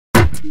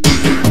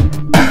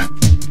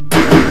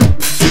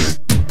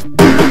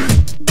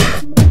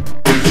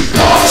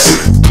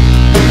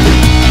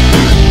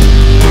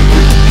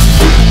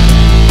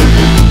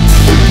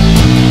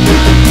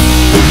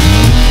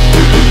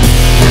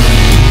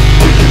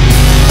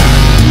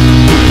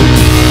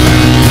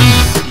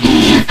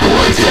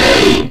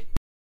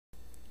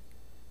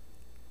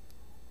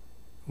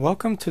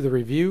Welcome to the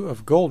review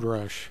of Gold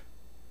Rush.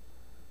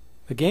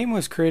 The game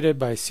was created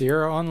by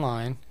Sierra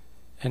Online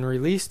and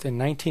released in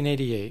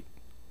 1988.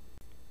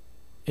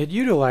 It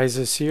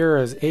utilizes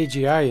Sierra's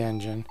AGI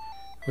engine,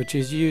 which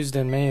is used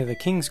in many of the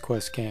King's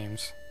Quest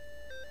games.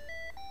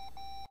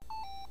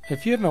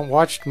 If you haven't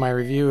watched my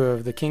review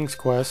of the King's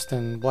Quest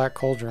and Black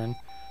Cauldron,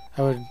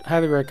 I would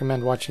highly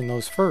recommend watching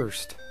those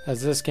first,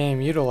 as this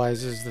game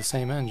utilizes the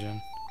same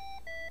engine.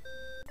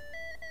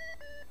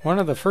 One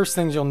of the first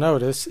things you'll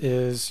notice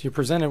is you're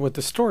presented with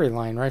the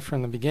storyline right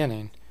from the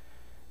beginning,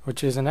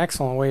 which is an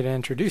excellent way to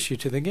introduce you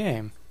to the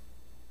game.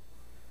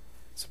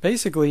 So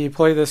basically you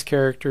play this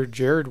character,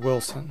 Jared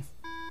Wilson.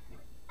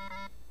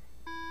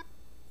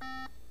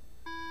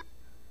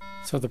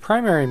 So the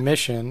primary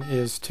mission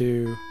is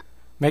to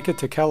make it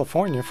to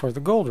California for the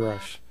gold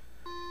rush.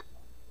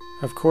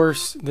 Of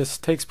course, this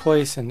takes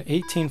place in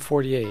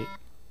 1848,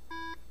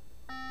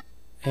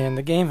 and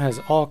the game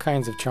has all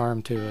kinds of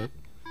charm to it.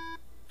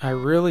 I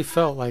really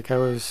felt like I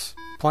was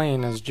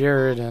playing as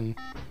Jared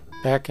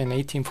back in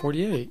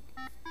 1848.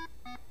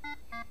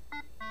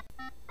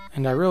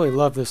 And I really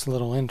love this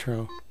little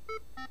intro.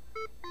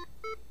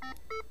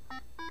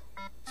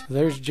 So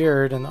there's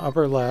Jared in the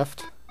upper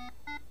left.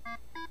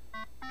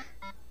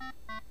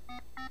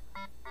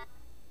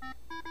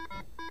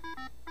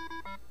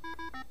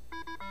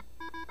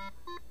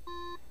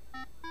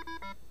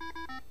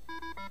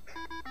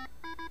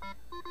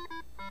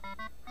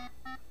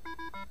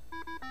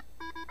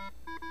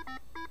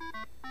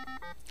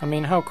 I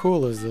mean, how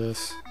cool is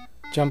this?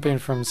 Jumping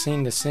from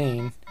scene to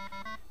scene.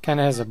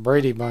 Kinda has a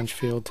Brady Bunch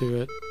feel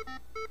to it.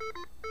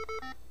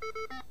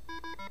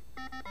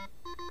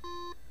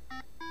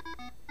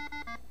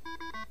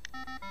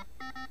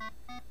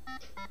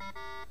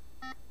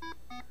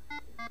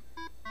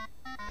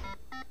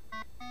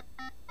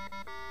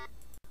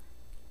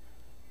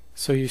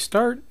 So you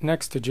start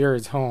next to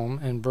Jared's home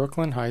in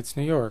Brooklyn Heights,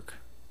 New York.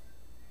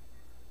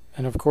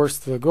 And of course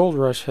the Gold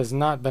Rush has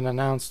not been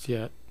announced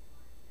yet.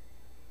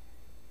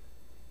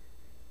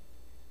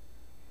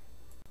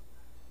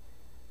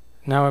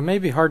 Now it may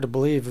be hard to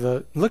believe,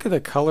 look at the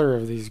color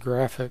of these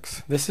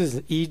graphics. This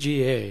is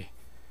EGA,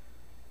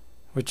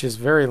 which is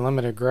very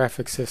limited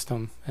graphic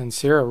system, and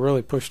Sierra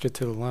really pushed it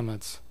to the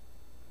limits.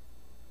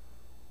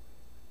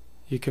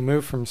 You can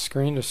move from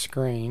screen to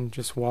screen,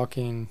 just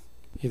walking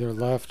either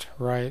left,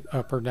 right,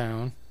 up or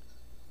down.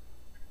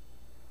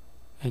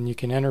 And you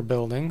can enter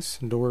buildings,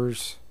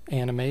 doors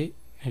animate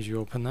as you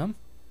open them.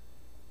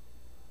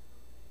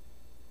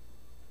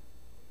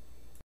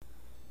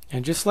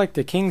 And just like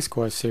the King's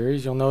Quest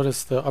series, you'll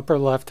notice the upper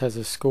left has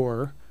a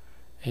score,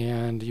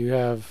 and you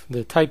have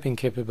the typing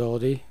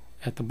capability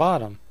at the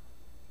bottom.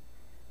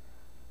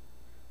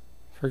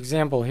 For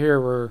example, here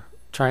we're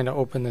trying to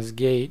open this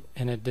gate,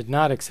 and it did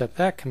not accept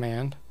that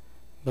command,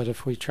 but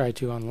if we try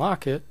to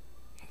unlock it,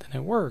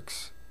 then it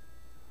works.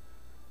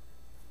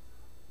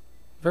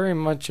 Very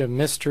much a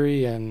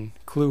mystery and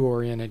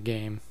clue-oriented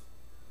game.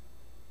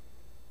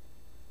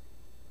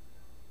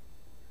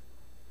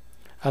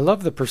 I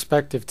love the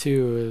perspective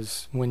too,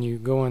 is when you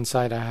go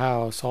inside a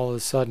house, all of a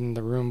sudden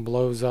the room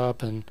blows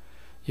up and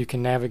you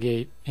can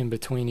navigate in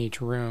between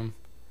each room.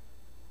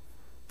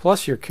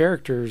 Plus your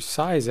character's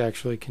size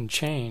actually can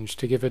change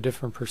to give a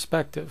different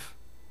perspective.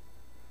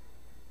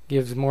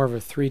 Gives more of a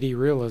 3D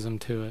realism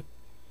to it.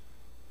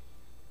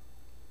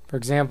 For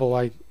example,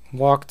 I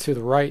walk to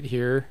the right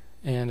here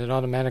and it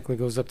automatically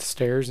goes up the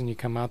stairs and you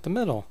come out the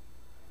middle.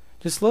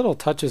 Just little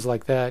touches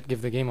like that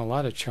give the game a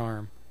lot of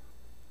charm.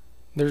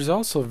 There's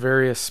also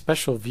various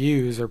special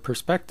views or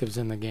perspectives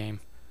in the game.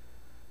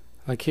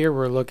 Like here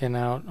we're looking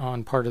out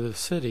on part of the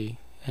city,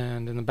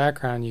 and in the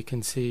background you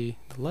can see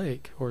the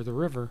lake or the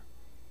river.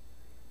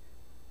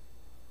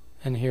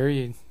 And here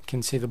you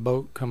can see the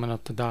boat coming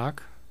up the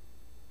dock.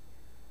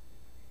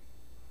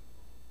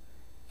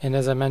 And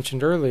as I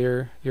mentioned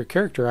earlier, your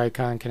character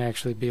icon can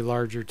actually be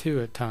larger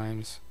too at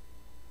times.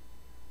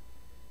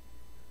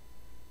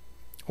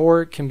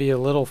 Or it can be a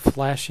little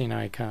flashing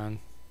icon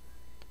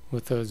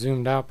with a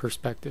zoomed out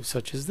perspective,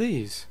 such as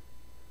these.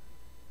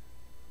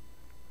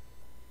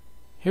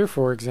 Here,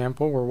 for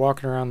example, we're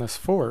walking around this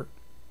fort,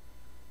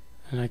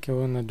 and I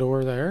go in the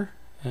door there,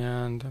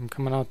 and I'm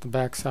coming out the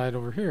back side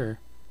over here.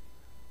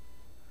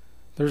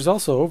 There's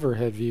also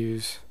overhead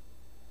views.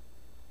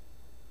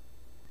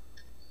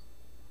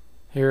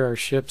 Here are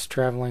ships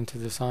traveling to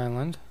this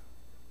island.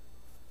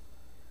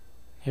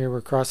 Here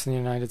we're crossing the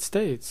United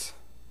States.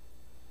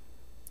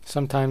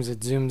 Sometimes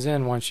it zooms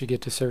in once you get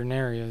to certain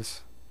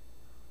areas.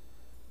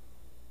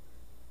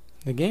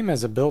 The game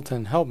has a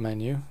built-in help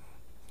menu,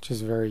 which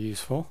is very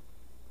useful.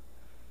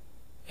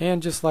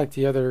 And just like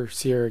the other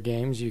Sierra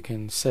games, you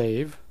can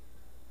save,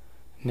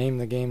 name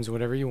the games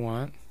whatever you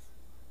want,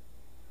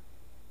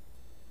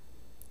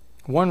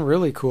 One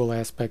really cool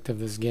aspect of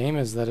this game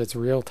is that it's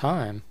real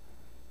time.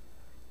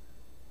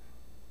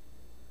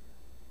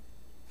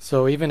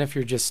 So even if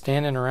you're just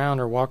standing around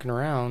or walking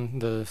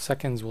around, the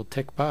seconds will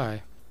tick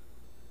by.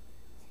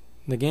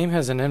 The game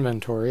has an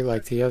inventory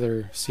like the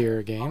other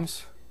Sierra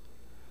games,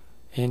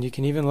 and you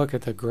can even look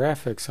at the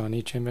graphics on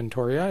each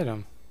inventory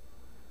item.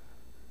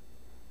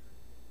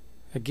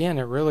 Again,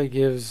 it really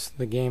gives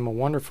the game a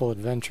wonderful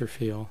adventure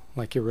feel,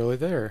 like you're really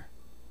there.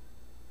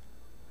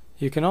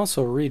 You can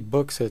also read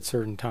books at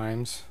certain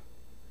times.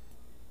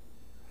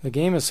 The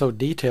game is so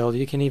detailed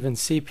you can even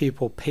see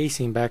people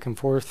pacing back and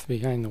forth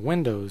behind the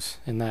windows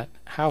in that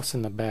house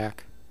in the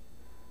back.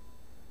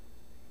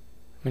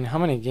 I mean, how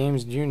many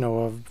games do you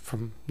know of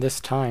from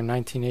this time,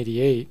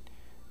 1988,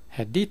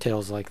 had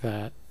details like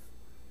that?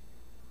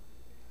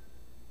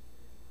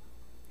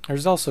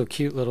 There's also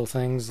cute little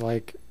things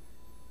like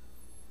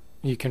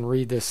you can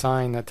read this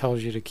sign that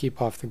tells you to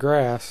keep off the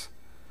grass,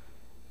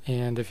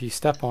 and if you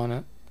step on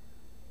it,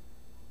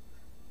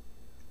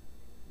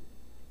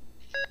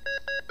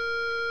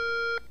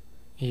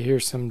 you hear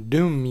some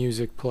Doom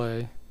music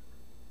play.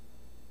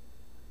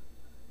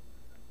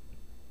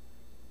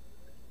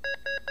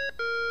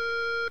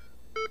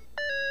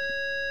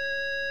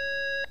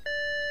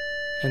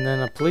 And then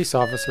a police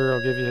officer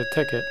will give you a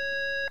ticket.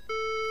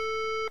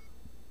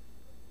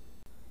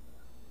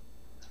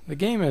 The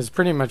game is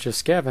pretty much a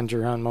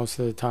scavenger hunt most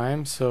of the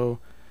time, so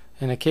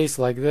in a case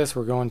like this,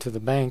 we're going to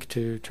the bank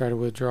to try to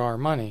withdraw our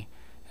money.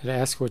 It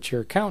asks what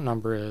your account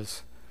number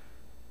is,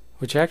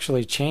 which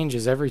actually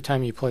changes every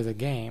time you play the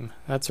game.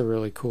 That's a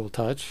really cool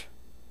touch.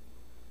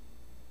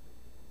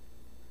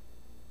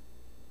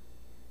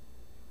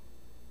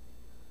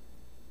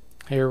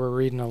 Here we're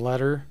reading a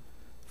letter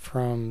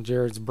from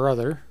Jared's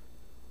brother,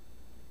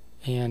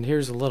 and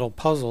here's a little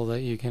puzzle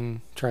that you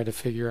can try to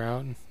figure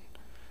out.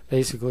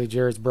 Basically,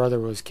 Jared's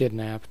brother was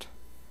kidnapped.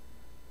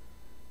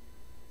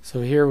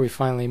 So here we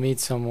finally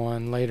meet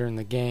someone later in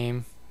the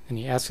game, and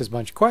he asks us a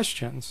bunch of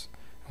questions,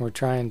 and we're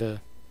trying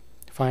to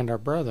find our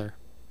brother.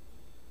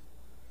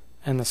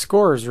 And the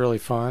score is really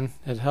fun.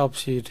 It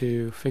helps you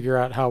to figure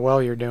out how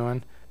well you're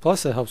doing,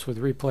 plus it helps with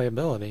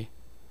replayability.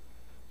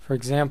 For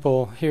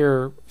example,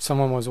 here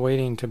someone was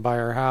waiting to buy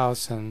our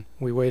house, and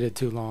we waited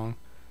too long,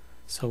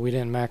 so we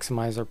didn't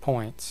maximize our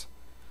points.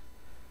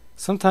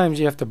 Sometimes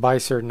you have to buy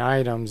certain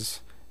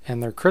items,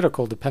 and they're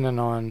critical depending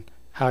on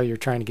how you're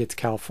trying to get to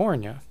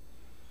California.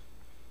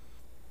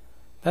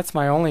 That's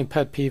my only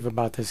pet peeve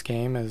about this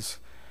game is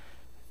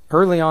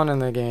early on in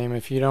the game,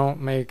 if you don't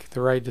make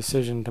the right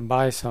decision to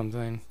buy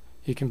something,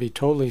 you can be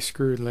totally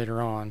screwed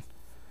later on.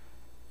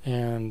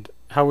 And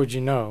how would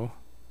you know?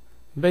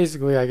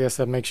 Basically, I guess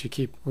that makes you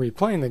keep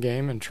replaying the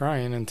game and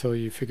trying until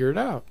you figure it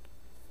out.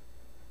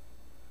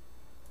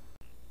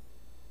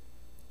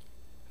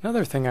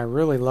 Another thing I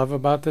really love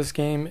about this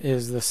game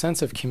is the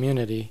sense of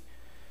community.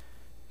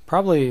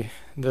 Probably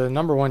the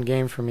number one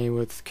game for me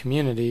with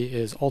community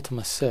is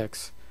Ultima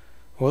 6.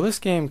 Well, this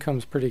game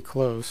comes pretty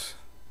close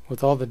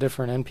with all the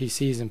different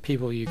NPCs and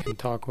people you can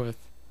talk with.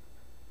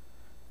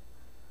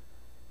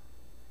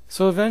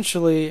 So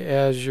eventually,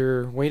 as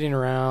you're waiting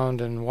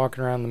around and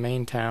walking around the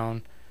main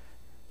town,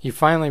 you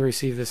finally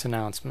receive this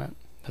announcement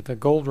that the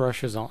gold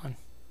rush is on.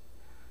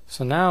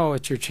 So now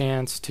it's your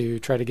chance to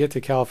try to get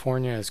to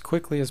California as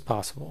quickly as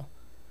possible.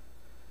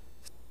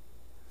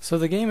 So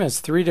the game has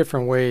 3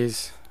 different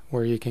ways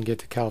where you can get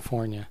to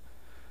California.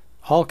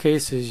 All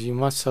cases, you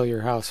must sell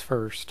your house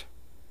first.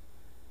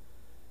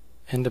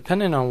 And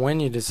depending on when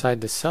you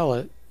decide to sell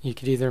it, you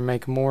could either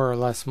make more or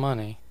less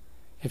money.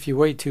 If you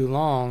wait too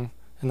long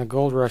and the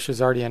gold rush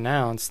is already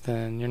announced,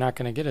 then you're not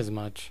going to get as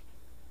much.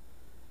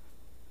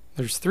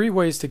 There's 3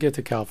 ways to get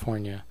to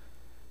California.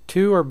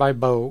 2 are by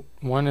boat.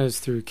 One is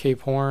through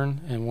Cape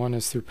Horn and one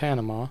is through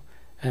Panama,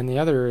 and the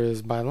other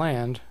is by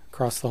land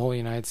across the whole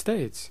United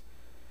States.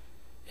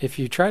 If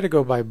you try to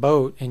go by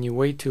boat and you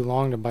wait too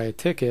long to buy a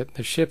ticket,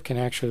 the ship can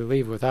actually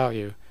leave without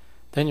you.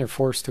 Then you're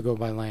forced to go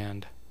by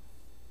land.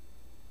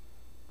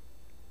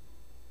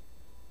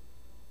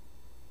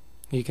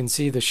 You can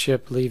see the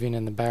ship leaving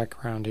in the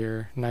background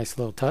here. Nice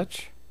little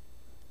touch.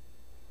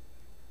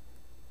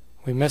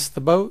 We missed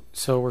the boat,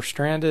 so we're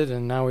stranded,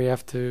 and now we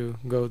have to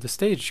go the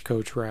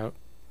stagecoach route.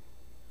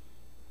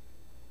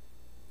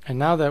 And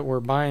now that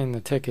we're buying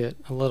the ticket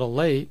a little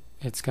late,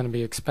 it's going to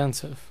be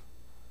expensive.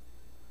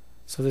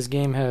 So this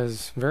game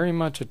has very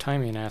much a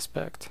timing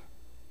aspect.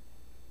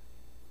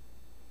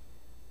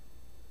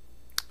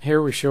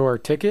 Here we show our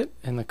ticket,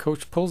 and the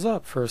coach pulls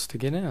up for us to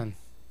get in.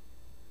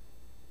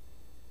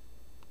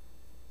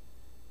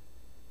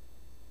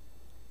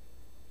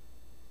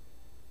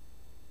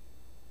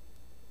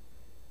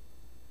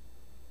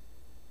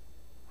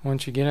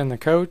 Once you get in the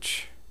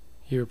coach,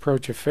 you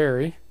approach a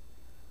ferry,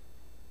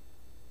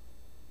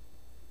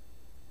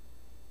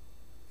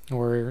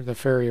 or the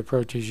ferry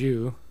approaches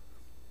you.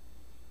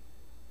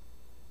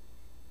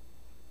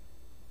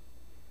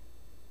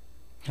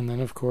 And then,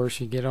 of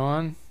course, you get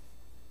on.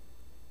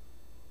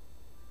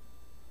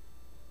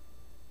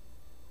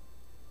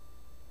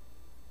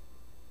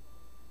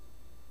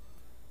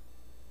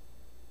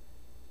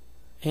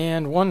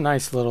 And one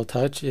nice little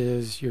touch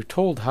is you're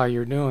told how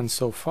you're doing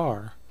so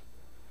far.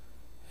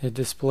 It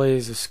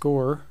displays a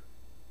score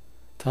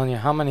telling you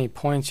how many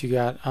points you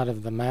got out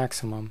of the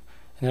maximum,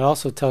 and it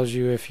also tells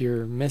you if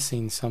you're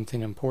missing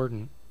something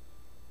important.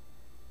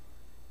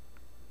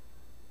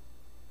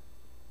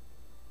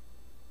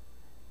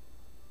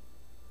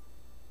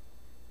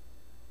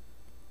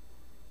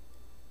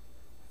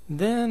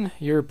 Then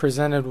you're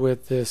presented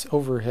with this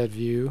overhead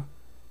view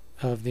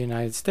of the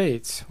United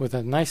States with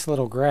a nice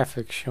little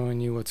graphic showing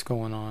you what's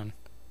going on.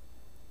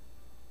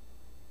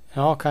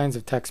 And all kinds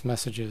of text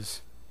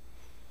messages.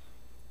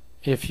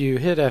 If you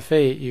hit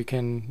F8, you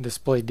can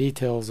display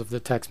details of the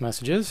text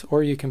messages,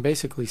 or you can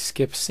basically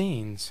skip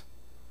scenes.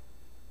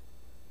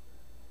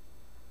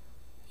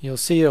 You'll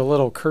see a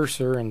little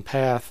cursor and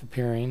path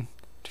appearing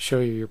to show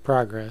you your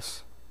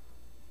progress.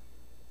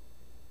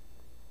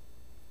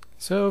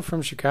 So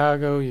from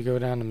Chicago you go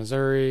down to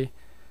Missouri,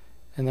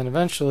 and then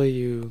eventually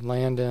you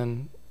land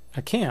in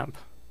a camp.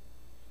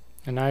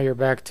 And now you're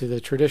back to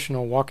the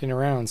traditional walking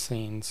around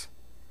scenes.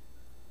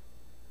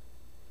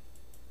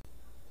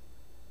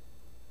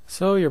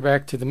 So you're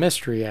back to the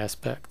mystery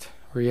aspect,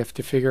 where you have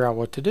to figure out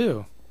what to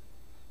do.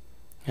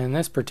 In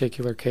this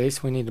particular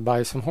case, we need to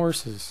buy some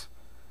horses.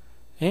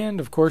 And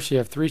of course you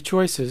have 3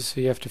 choices, so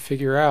you have to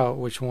figure out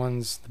which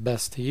one's the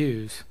best to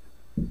use.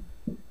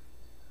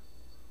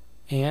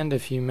 And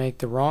if you make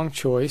the wrong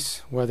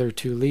choice, whether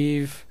to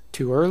leave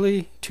too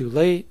early, too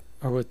late,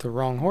 or with the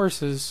wrong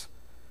horses,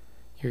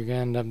 you're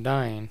going to end up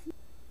dying.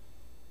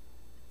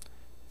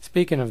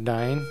 Speaking of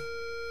dying,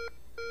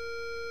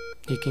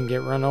 you can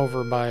get run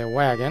over by a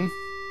wagon.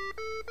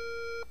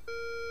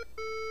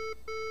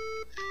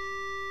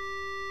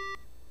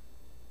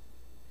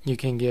 You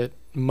can get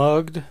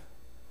mugged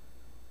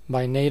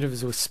by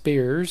natives with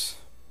spears.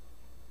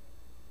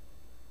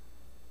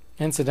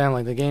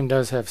 Incidentally, the game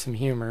does have some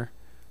humor.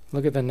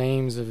 Look at the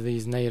names of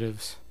these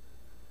natives.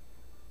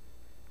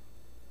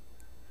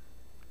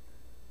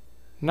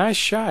 Nice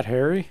shot,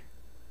 Harry.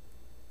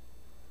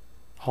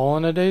 All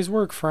in a day's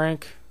work,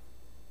 Frank.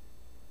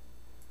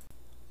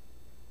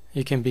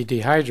 You can be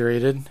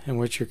dehydrated, in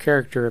which your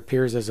character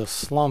appears as a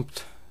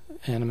slumped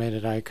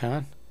animated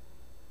icon.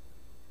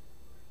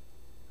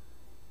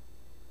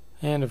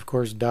 And of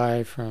course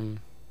die from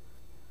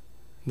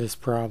this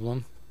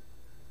problem.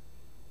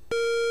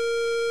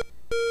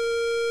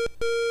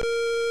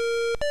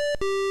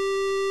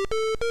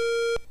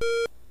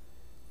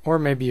 Or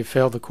maybe you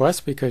fail the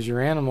quest because your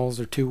animals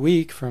are too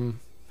weak from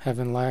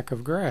having lack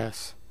of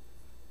grass.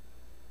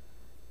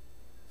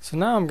 So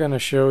now I'm going to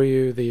show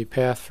you the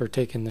path for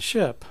taking the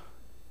ship.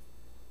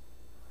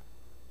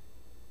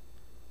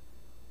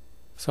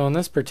 So in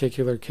this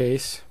particular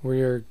case,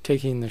 we are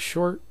taking the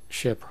short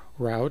ship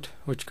route,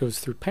 which goes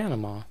through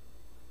Panama.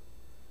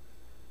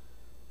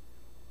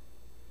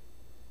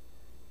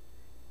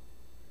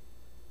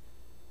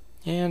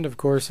 And of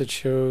course it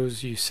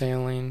shows you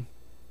sailing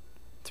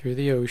through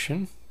the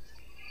ocean.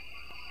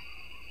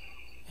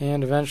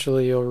 And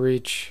eventually you'll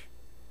reach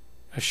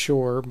a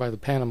shore by the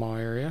Panama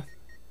area.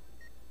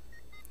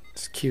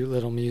 It's cute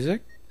little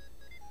music.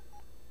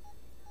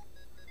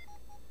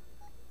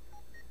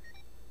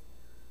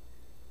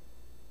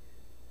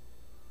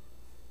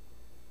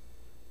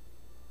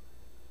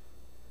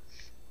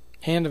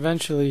 And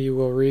eventually you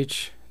will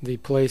reach the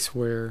place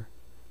where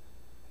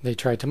they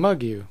try to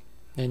mug you,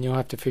 and you'll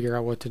have to figure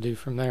out what to do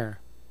from there.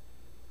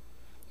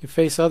 You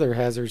face other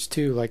hazards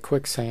too, like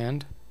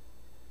quicksand.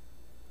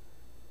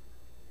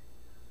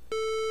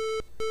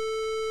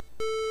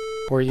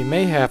 Or you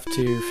may have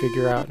to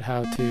figure out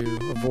how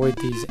to avoid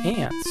these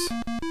ants.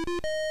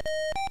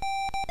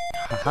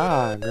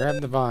 Haha, grab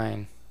the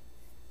vine.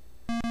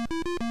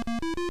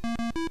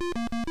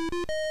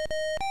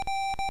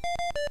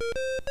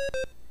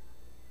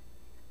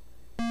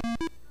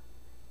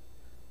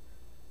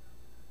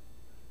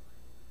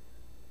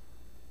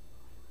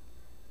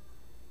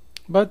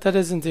 But that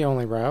isn't the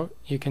only route.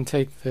 You can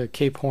take the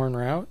Cape Horn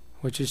route,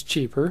 which is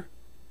cheaper.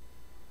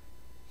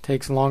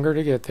 Takes longer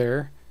to get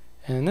there.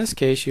 And in this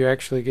case, you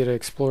actually get to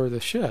explore the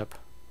ship.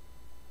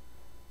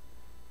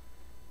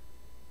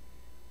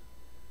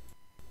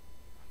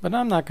 But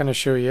I'm not going to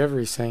show you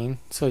every scene,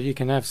 so you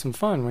can have some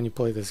fun when you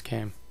play this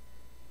game.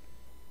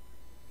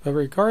 But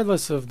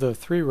regardless of the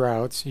 3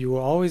 routes, you will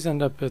always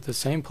end up at the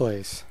same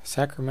place,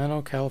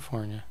 Sacramento,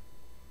 California.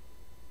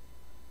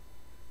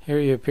 Here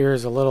you appear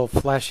as a little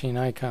flashing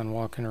icon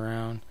walking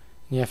around,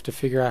 and you have to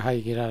figure out how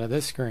you get out of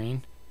this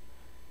screen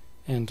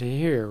into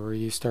here, where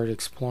you start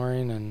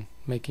exploring and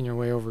making your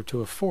way over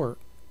to a fort.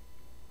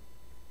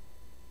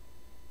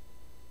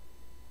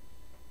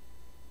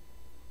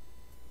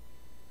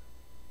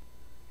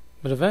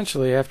 But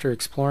eventually, after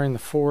exploring the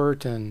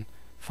fort and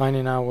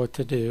finding out what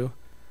to do,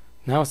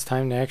 now it's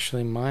time to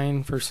actually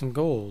mine for some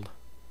gold.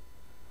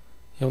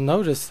 You'll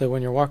notice that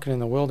when you're walking in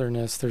the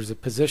wilderness, there's a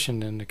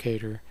position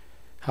indicator,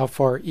 how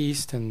far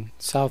east and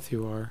south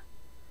you are.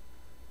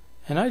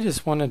 And I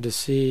just wanted to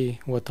see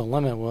what the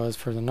limit was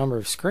for the number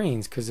of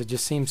screens, because it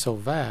just seemed so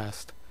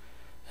vast.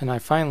 And I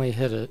finally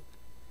hit it,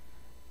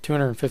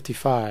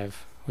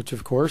 255. which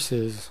of course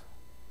is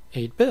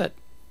 8-bit.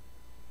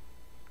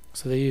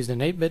 So they used an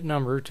 8-bit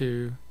number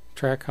to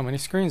track how many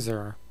screens there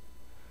are.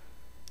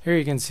 Here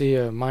you can see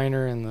a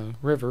miner in the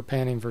river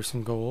panning for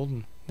some gold,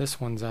 and this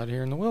one's out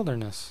here in the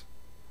wilderness.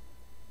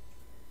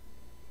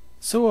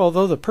 So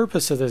although the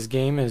purpose of this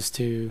game is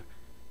to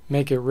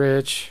make it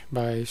rich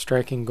by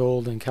striking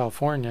gold in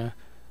California,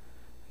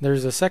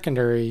 there's a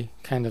secondary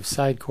kind of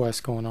side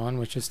quest going on,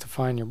 which is to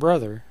find your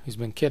brother who's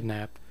been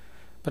kidnapped.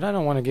 But I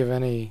don't want to give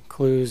any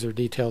clues or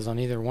details on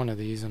either one of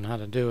these and how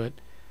to do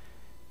it,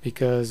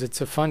 because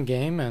it's a fun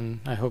game and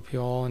I hope you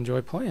all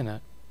enjoy playing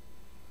it.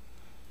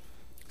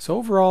 So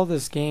overall,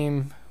 this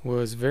game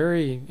was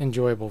very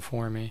enjoyable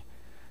for me.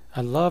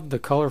 I loved the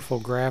colorful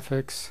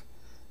graphics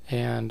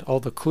and all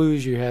the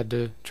clues you had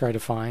to try to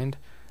find.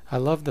 I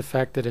love the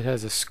fact that it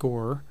has a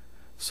score,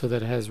 so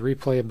that it has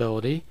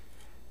replayability,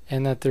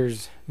 and that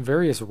there's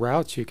various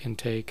routes you can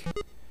take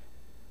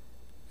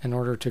in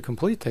order to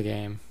complete the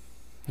game.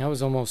 That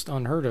was almost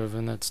unheard of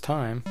in its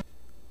time.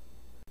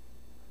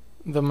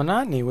 The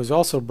monotony was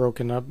also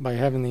broken up by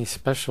having these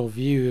special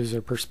views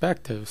or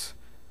perspectives.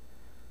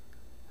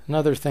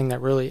 Another thing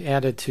that really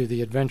added to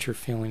the adventure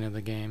feeling of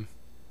the game.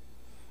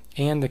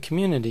 And the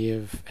community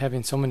of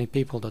having so many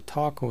people to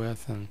talk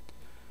with, and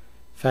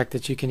the fact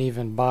that you can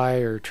even buy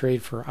or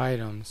trade for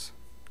items.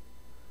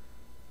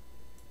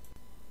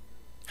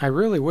 I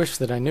really wish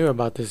that I knew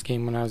about this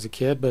game when I was a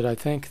kid, but I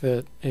think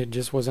that it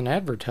just wasn't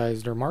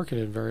advertised or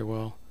marketed very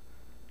well.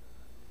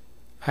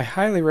 I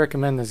highly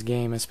recommend this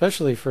game,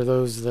 especially for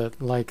those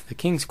that like the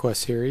King's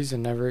Quest series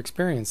and never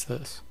experienced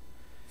this.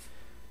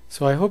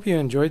 So I hope you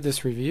enjoyed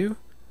this review,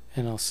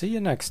 and I'll see you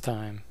next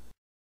time.